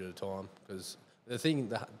period of time, because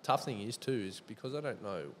the tough thing is too is because I don't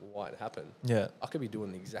know why it happened. Yeah. I could be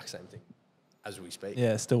doing the exact same thing as we speak.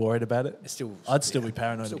 Yeah, still worried about it. I'd still be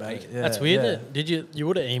paranoid still about it. peaking. Yeah, That's weird. yeah. That, you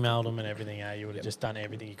would have emailed them and everything, You would have just done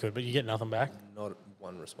everything you could, but you get nothing back? Not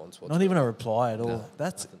one response whatsoever. Not even a reply at all. No,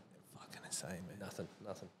 That's nothing. fucking insane, man. Nothing.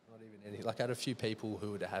 Not even anything. Like, I had a few people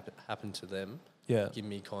who would have happened to them. Yeah. Give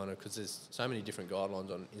me kind of, because there's so many different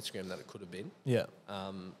guidelines on Instagram that it could have been. Yeah.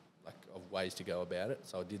 Like, of ways to go about it.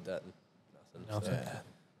 So I did that and nothing. Nothing. So,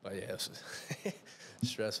 but yeah, it was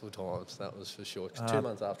stressful times. That was for sure. 'Cause 2 Uh,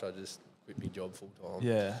 months after I just quit my job full time.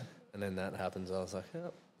 Yeah. And then that happens. I was like, yeah.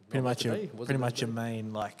 Pretty much your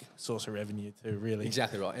main like source of revenue too, really.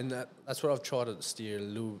 Exactly right. And that's what I've tried to steer a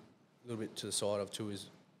little bit to the side of too, is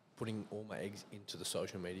putting all my eggs into the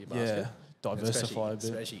social media basket. Yeah. Diversify a bit.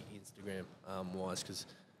 Especially Instagram wise, because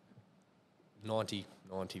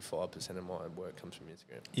 95% of my work comes from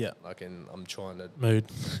Instagram. Yeah. Like, and I'm trying to Mood.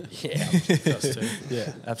 yeah, us too.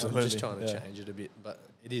 Yeah, absolutely. I'm just trying to Yeah. change it a bit, but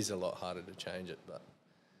it is a lot harder to change it. But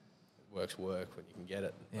work when you can get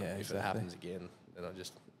it. But Yeah, if exactly. it happens again, then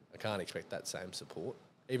I can't expect that same support.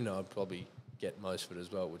 Even though I'd probably get most of it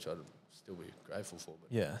as well, which I'd still be grateful for.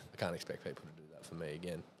 But Yeah. I can't expect people to do that for me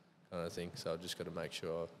again, kind of thing. So I've just got to make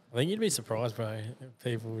sure. I think you'd be surprised, bro, if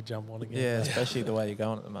people would jump on again. Yeah, especially the way you're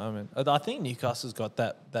going at the moment. I think Newcastle's got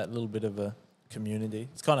that little bit of a community.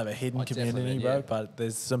 It's kind of a hidden Definitely, community, bro. yeah. But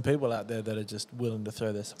there's some people out there that are just willing to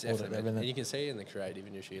throw their support at Definitely, and everything. you can see it in the creative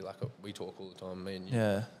industry. Like, we talk all the time, me and you,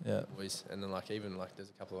 Yeah. boys, and then like even like there's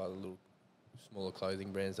a couple of other little smaller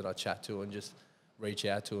clothing brands that I chat to and just reach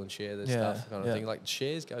out to and share their Yeah, stuff, kind of yeah. thing. Like,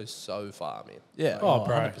 shares go so far, man. Yeah. Like, Oh,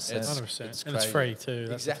 bro, 100%. 100%. It's And it's crazy. free too.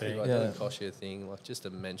 That's exactly the thing. right. Yeah. It doesn't cost you a thing. Like, just a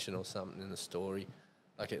mention or something in the story.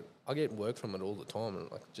 Like, I get work from it all the time, and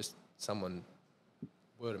like just someone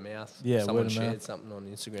word of mouth. Yeah, someone word of shared mouth. something on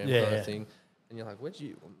Instagram, Yeah, kind yeah. of thing. And you're like, where'd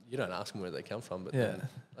you don't ask them where they come from, but Yeah. then,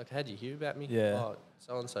 like, how'd you hear about me? Yeah. Oh,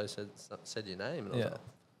 so and so said your name, and I was Yeah. like,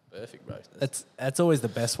 perfect, bro. That's always the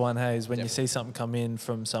best one, hey, is when you Definitely. see something come in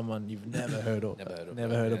from someone you've never heard of.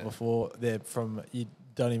 Never heard of, yeah. before. They're from, you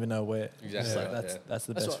don't even know where. Exactly. So right, that's yeah. that's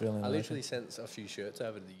the That's best what- feeling. I like. literally sent a few shirts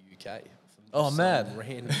over to the UK. From Oh, some mad.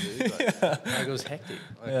 random dude. Like, it was hectic.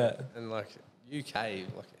 Like, Yeah. And like UK,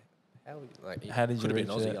 like How did you could have been reach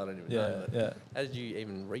Aussie? it? I don't even Yeah, know. But yeah. How did you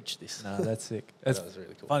even reach this? No, that's sick. That It's was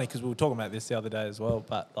really cool. funny because we were talking about this the other day as well.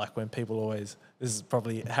 But like when people always, this is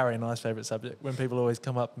probably Harry and I's favorite subject. When people always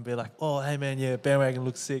come up and be like, "Oh, hey man, yeah, bandwagon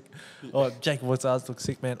looks sick." Or Jacob, what's ours looks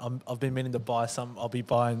sick, man. I've been meaning to buy some. I'll be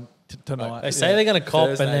buying tonight. They say they're going to cop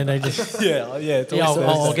Thursday, and then they just... yeah, yeah. It's Yeah, always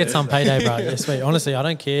I'll Thursday. get some payday, bro. Yes, sweet. Honestly, I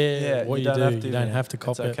don't care Yeah, what you don't do. have to, You don't man. have to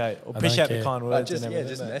cop It's it. okay. Or I push don't out the care. kind But words just and yeah,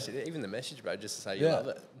 everything. just mate. message, even the message, bro, just to say you Yeah. love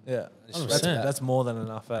it. Yeah, Just that's, 100%. that's more than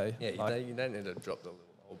enough, eh? Yeah, Like, you don't need to drop the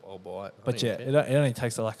little, I'll buy it. I but don't yeah, even care. it only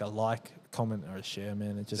takes a like, comment, or a share,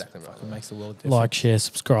 man. It just Exactly right, fucking yeah. makes the world different. Like, share,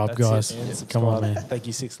 subscribe, That's guys. it, man. Come on, Subscribe. man. Thank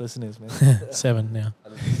you, 6 listeners, man. 7 now.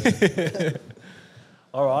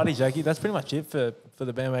 Alrighty, Jackie, that's pretty much it for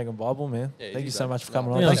the Bandwagon Bible, man. Yeah, Thank easy, you so bro. much for coming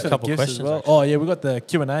No, on. yeah, Thanks a for the couple gifts as questions, well. actually. Oh yeah, we got the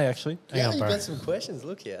Q&A actually. Hang Yeah, on, you bro. got some questions.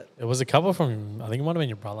 Look out. It was a couple from, I think it might have been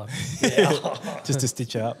your brother. Just to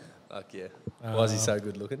stitch up. Fuck yeah. Why is he so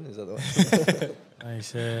good looking? Is that the one? He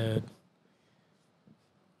said,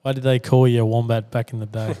 why did they call you a wombat back in the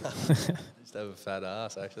day? Just have a fat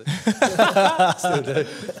ass, actually.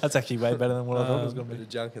 That's actually way better than what I thought it was going to Bit be. of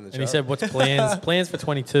junk in the And he truck. said, what's plans for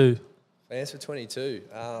 22? Plans for 22.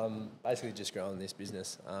 Basically just growing this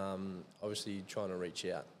business. Obviously trying to reach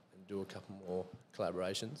out and do a couple more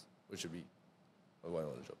collaborations, which would be, I won't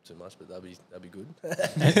want to drop too much, but that'd be good.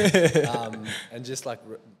 And just like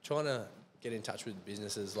trying to get in touch with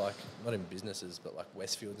businesses, like not in businesses, but like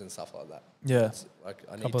Westfields and stuff like that. Yeah. It's like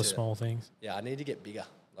I A need couple to, of small things. Yeah, I need to get bigger.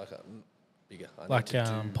 Like bigger. I Like need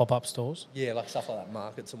to do, pop-up stores. yeah, like stuff like that,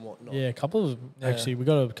 markets and whatnot. Yeah, a couple of, Yeah. actually, we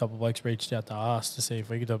got a couple of blokes reached out to us to see if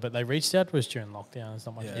we could do it, but they reached out to us during lockdown and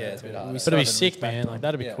stuff like Yeah. that. Yeah, it's a bit hard. We But it'd started be to sick, reach back man. to Like, them.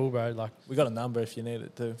 that'd be Yeah. cool, bro. Like, We got a number if you need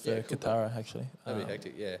it too for Yeah, cool. Katara actually. That'd be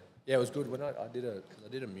hectic, yeah. Yeah, it was good when I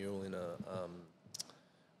did a mural in a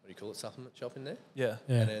what do you call it, supplement shop in there. Yeah.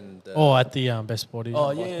 yeah. And then Oh, at the Best Sporty.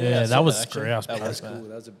 Oh, yeah, yeah, I saw that was that, actually. grouse, That bro. was that's cool.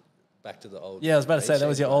 mad. That was back to the old. Yeah, I was about to say beach that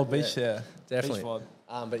was your scene, old right? beach, yeah. Definitely. Beach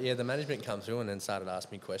vibe. But yeah, the management come through and then started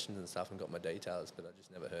asking me questions and stuff and got my details, but I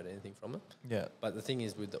just never heard anything from it. Yeah. But the thing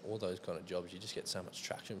is, with all those kind of jobs, you just get so much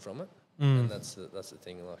traction from it, Mm. and that's the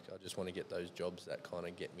thing. Like, I just want to get those jobs that kind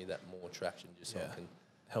of get me that more traction, just so Yeah. I can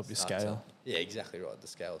Help you start scale. yeah, exactly right. The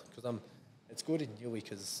scale, because it's good in Newy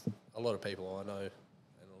because a lot of people I know and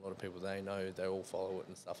a lot of people they know, they all follow it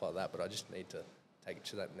and stuff like that. But I just need to take it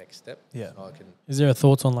to that next step. Yeah. So I can Is there a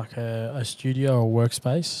thoughts on like a studio or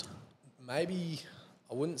workspace? maybe,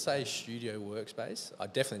 I wouldn't say studio workspace. I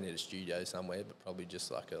definitely need a studio somewhere, but probably just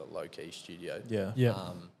like a low-key studio. Yeah. Yeah.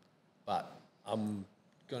 But I'm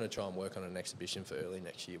going to try and work on an exhibition for early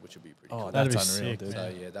next year, which would be pretty Oh, cool. That'd that's be unreal, sick, dude.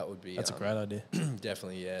 So, yeah, that would be... That's a great idea.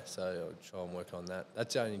 Definitely, yeah. So I'll try and work on that.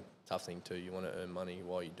 That's the only tough thing too. You want to earn money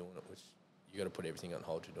while you're doing it, which you got to put everything on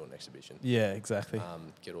hold to do an exhibition. Yeah, exactly.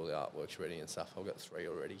 Get all the artworks ready and stuff. I've got 3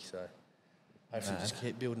 already, so hopefully just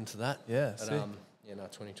keep building to that. Yeah, But sick. yeah, no,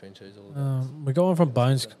 2022 is all about. We're going from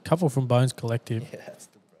Bones, couple from Bones Collective. Yeah, that's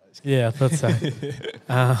the bros. Yeah, I thought so.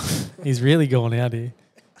 He's really going out here.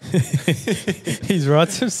 He's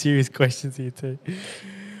writing some serious questions here too.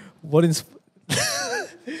 What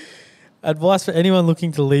advice for anyone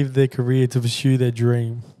looking to leave their career to pursue their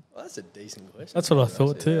dream? Well, that's a decent question. That's what I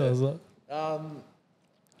thought too. Yeah. I was like,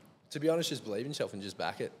 To be honest, just believe in yourself and just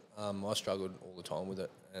back it. I struggled all the time with it,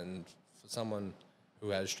 and for someone who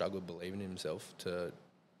has struggled believing in himself to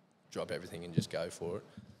drop everything and just go for it,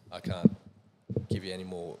 I can't give you any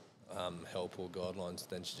more help or guidelines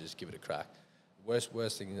than to just give it a crack.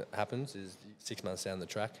 Worst thing that happens is 6 months down the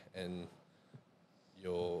track and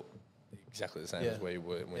you're exactly the same as where you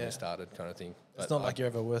were when you started, kind of thing. It's not like you're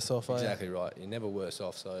ever worse off, are you? Exactly right. You're never worse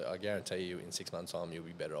off. So I guarantee you, in 6 months' time, you'll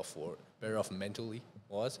be better off for it. Better off mentally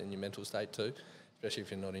wise, in your mental state too, especially if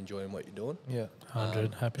you're not enjoying what you're doing. Yeah.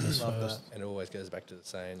 100 happiness Love first. And it always goes back to the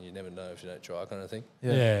saying, you never know if you don't try, kind of thing.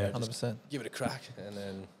 Yeah. 100%. Give it a crack, and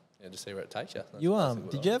then just see where it takes you. That's You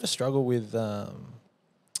basically did you ever struggle with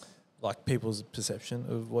like people's perception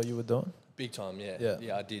of what you were doing? Big time, yeah. Yeah.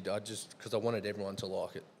 Yeah, I did. I just because I wanted everyone to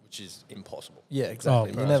like it, which is impossible. Yeah,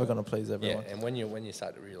 exactly. Oh, You're never going to please Yeah, everyone. and when you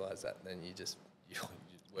start to realise that, then your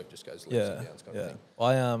work just goes leaps Yeah, and bounds, kind of yeah. thing.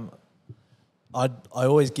 I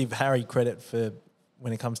always give Harry credit for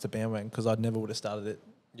when it comes to bandwagon because I never would have started it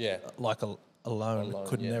Yeah, like alone.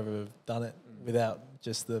 Could yeah. never have done it without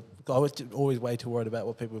just the. I was always way too worried about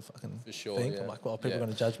what people would fucking For sure, think. yeah. I'm like, well, people Yeah. are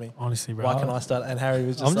going to judge me. Honestly, bro. Why can I start? And Harry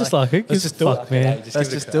was just I'm just like, who let's gives a just do it. fuck, man? Yeah, Let's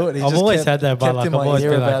just do it. He I've just always kept- had that, but kept like in I've my always ear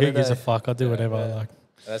been like, about who it, gives a eh? fuck? I'll do whatever I yeah. like.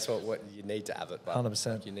 that's what you need to have it. But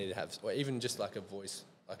 100%. like, you need to have, or even just like a voice,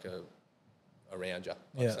 like around you.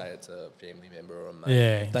 Like Yeah. say it's a family member or a mate.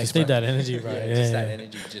 Yeah, Thanks, just need mate. that energy, bro. Yeah, Yeah, just that yeah.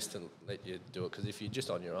 energy just to let you do it. Because if you're just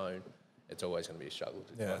on your own, it's always going to be a struggle.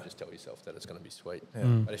 You Yeah. can't just tell yourself that it's going to be sweet. Yeah.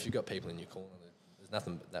 But if you've got people in your corner, there's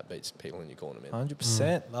nothing that beats people in your corner, man.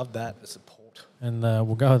 100%. Love that. The support. And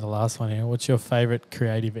we'll go with the last one here. What's your favourite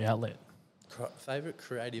creative outlet? Favorite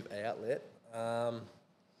creative outlet?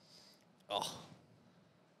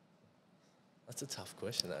 That's a tough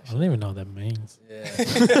question, I actually. don't even know what that means. Yeah.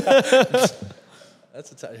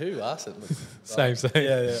 That's who asked it? Same.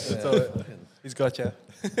 Yeah, that's all it. He's got you.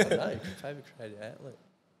 I don't know. Favorite creative outlet?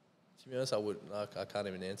 To be honest, I can't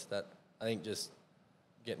even answer that. I think just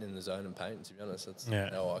getting in the zone and painting. To be honest, that's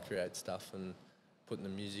how I create stuff and putting the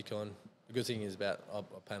music on. The good thing is I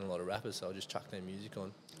paint a lot of rappers, so I just chuck their music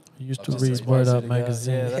on. I used I've to just read seen Word most Up of the guys.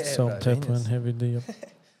 magazine, Yeah, that's Salt, bro, Pepper, genius. and Heavy D.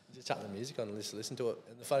 Just chuck the music on and listen to it.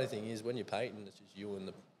 And the funny thing is, when you're painting, it's just you and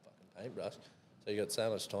the fucking paintbrush. So you got so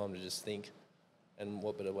much time to just think. And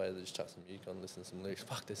what better way to just chuck some music on, listen to some lyrics.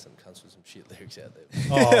 Fuck, there's some cunts with some shit lyrics out there.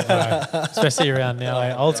 Oh, bro. Especially around now,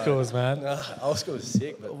 eh? Old schoolers, man. No, old school is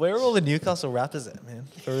sick, but Where are all the Newcastle rappers at, man?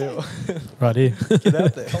 For real. Right here. Get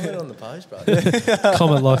out there. comment on the post, bro.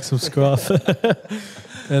 Comment, like, subscribe.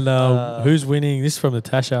 And who's winning? This is from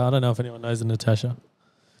Natasha. I don't know if anyone knows the Natasha.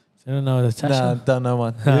 Does anyone know Nah, Natasha? don't know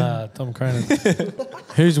one. Tom Cronin.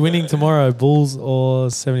 Who's winning tomorrow, Bulls or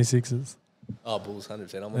 76ers? Oh, Bulls,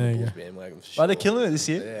 100%. I'm on There the you Bulls go. bandwagon for But sure. they're killing it this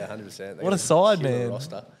year. Yeah, 100%. What a side, man.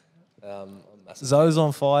 Roster. I'm massive. Zoe's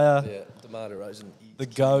on fire. Yeah, DeMar DeRozan. The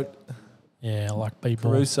GOAT. Yeah, I like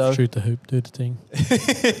people. Caruso. Shoot the hoop, do the thing.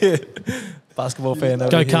 Basketball fan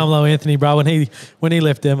over Go here. Carmelo Anthony, bro. When he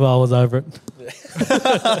left Denver, I was over it.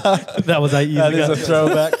 That was 8 years That ago. is a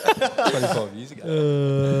throwback. 25 years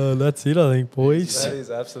ago. That's it, I think, boys. That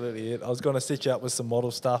is absolutely it. I was going to stitch you up with some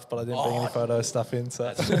model stuff, but I didn't bring any photo stuff in. So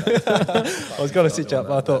I was going to stitch up,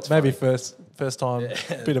 but I thought maybe first time,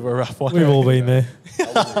 bit of a rough one. We've all been there.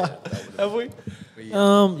 Have we?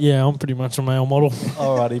 Yeah, I'm pretty much a male model.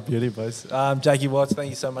 Alrighty, beauty, boys. Jackie Watts, thank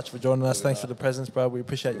you so much for joining us. Thanks for the presence, bro. We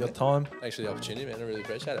appreciate your time. Thanks for the opportunity, man. I really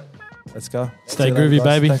appreciate it. Let's go. Stay See you later, groovy, guys.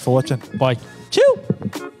 baby. Thanks for watching. Bye. Chill.